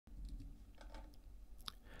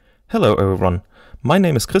Hello everyone, my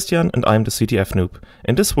name is Christian and I'm the CTF noob.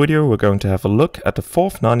 In this video we're going to have a look at the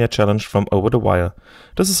 4th Narnia challenge from OverTheWire.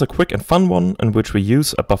 This is a quick and fun one in which we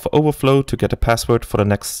use a buffer overflow to get a password for the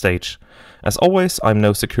next stage. As always, I'm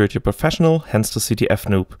no security professional, hence the CTF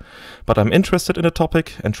noob. But I'm interested in the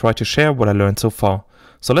topic and try to share what I learned so far.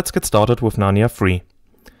 So let's get started with Narnia3.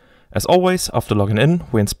 As always, after logging in,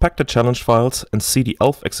 we inspect the challenge files and see the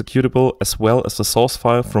ELF executable as well as the source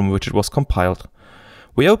file from which it was compiled.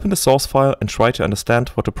 We open the source file and try to understand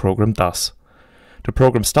what the program does. The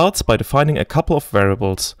program starts by defining a couple of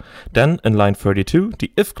variables. Then, in line 32,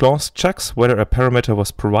 the if clause checks whether a parameter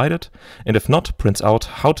was provided, and if not, prints out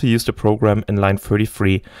how to use the program in line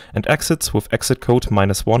 33, and exits with exit code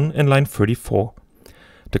 -1 in line 34.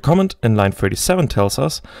 The comment in line 37 tells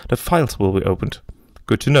us that files will be opened.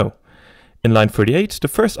 Good to know. In line 38, the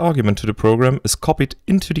first argument to the program is copied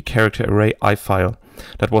into the character array ifile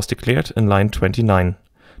that was declared in line 29.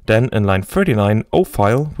 Then in line 39,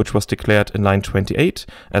 ofile, which was declared in line 28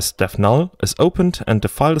 as def null, is opened and the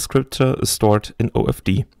file descriptor is stored in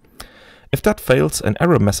OFD. If that fails, an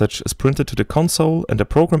error message is printed to the console and the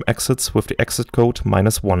program exits with the exit code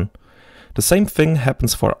 -1. The same thing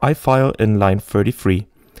happens for ifile in line 33.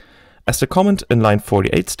 As the comment in line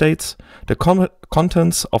 48 states, the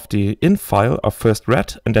contents of the in file are first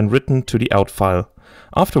read and then written to the out file.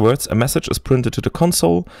 Afterwards, a message is printed to the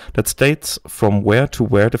console that states from where to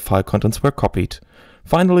where the file contents were copied.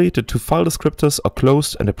 Finally, the two file descriptors are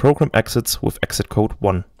closed and the program exits with exit code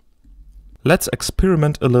 1. Let's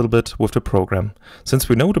experiment a little bit with the program. Since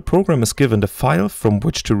we know the program is given the file from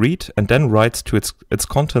which to read and then writes to its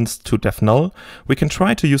contents to def null, we can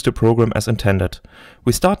try to use the program as intended.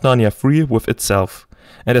 We start Narnia3 with itself.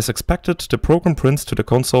 And as expected, the program prints to the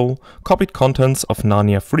console copied contents of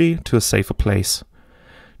Narnia3 to a safer place.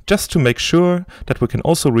 Just to make sure that we can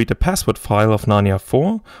also read the password file of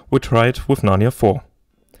Narnia4, we try it with Narnia4.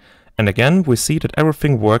 And again, we see that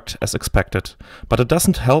everything worked as expected, but it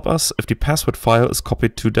doesn't help us if the password file is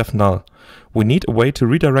copied to def null. We need a way to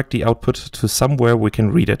redirect the output to somewhere we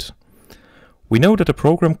can read it. We know that the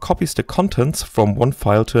program copies the contents from one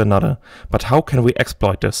file to another, but how can we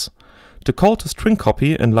exploit this? The call to string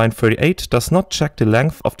copy in line 38 does not check the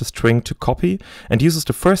length of the string to copy and uses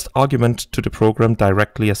the first argument to the program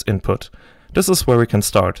directly as input. This is where we can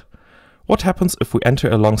start. What happens if we enter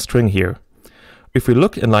a long string here? If we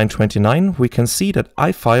look in line 29, we can see that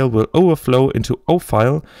ifile will overflow into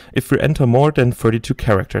ofile if we enter more than 32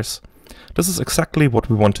 characters. This is exactly what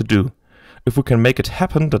we want to do. If we can make it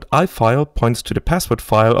happen that ifile points to the password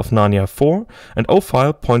file of Narnia4 and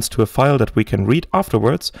ofile points to a file that we can read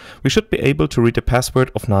afterwards, we should be able to read the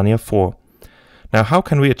password of Narnia4. Now how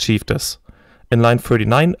can we achieve this? In line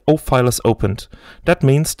 39, ofile is opened. That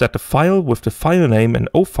means that the file with the file name in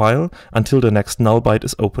ofile until the next null byte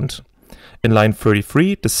is opened. In line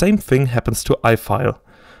 33, the same thing happens to ifile.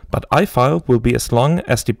 But ifile will be as long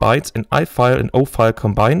as the bytes in ifile and ofile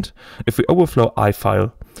combined if we overflow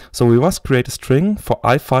ifile. So we must create a string for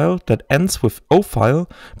ifile that ends with ofile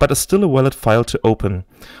but is still a valid file to open.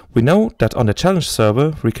 We know that on the challenge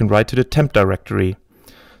server we can write to the temp directory.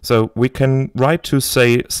 So we can write to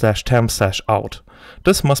say /temp/out.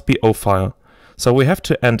 This must be ofile. So we have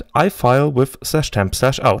to end ifile with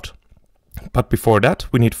 /temp/out. But before that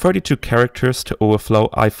we need 32 characters to overflow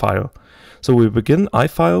ifile. So we begin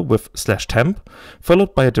ifile with /temp,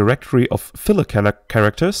 followed by a directory of filler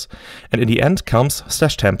characters, and in the end comes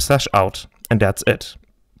 /temp/out, and that's it.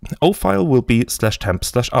 Ofile will be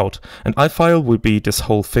 /temp/out, and ifile will be this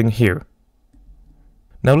whole thing here.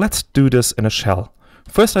 Now let's do this in a shell.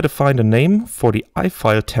 First I define the name for the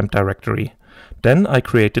ifile temp directory. Then I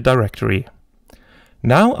create the directory.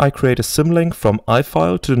 Now I create a symlink from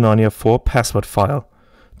ifile to the Narnia4 password file.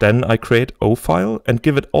 Then I create ofile and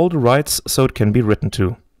give it all the rights so it can be written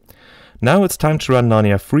to. Now it's time to run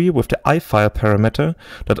Narnia3 with the ifile parameter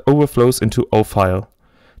that overflows into ofile.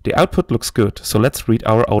 The output looks good, so let's read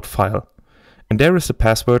our out file. And there is the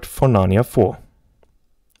password for Narnia4.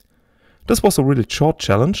 This was a really short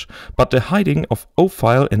challenge, but the hiding of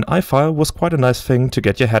ofile in ifile was quite a nice thing to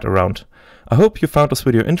get your head around. I hope you found this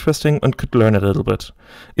video interesting and could learn a little bit.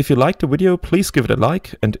 If you liked the video, please give it a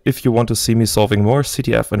like, and if you want to see me solving more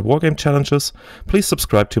CTF and wargame challenges, please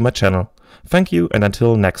subscribe to my channel. Thank you, and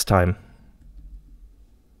until next time.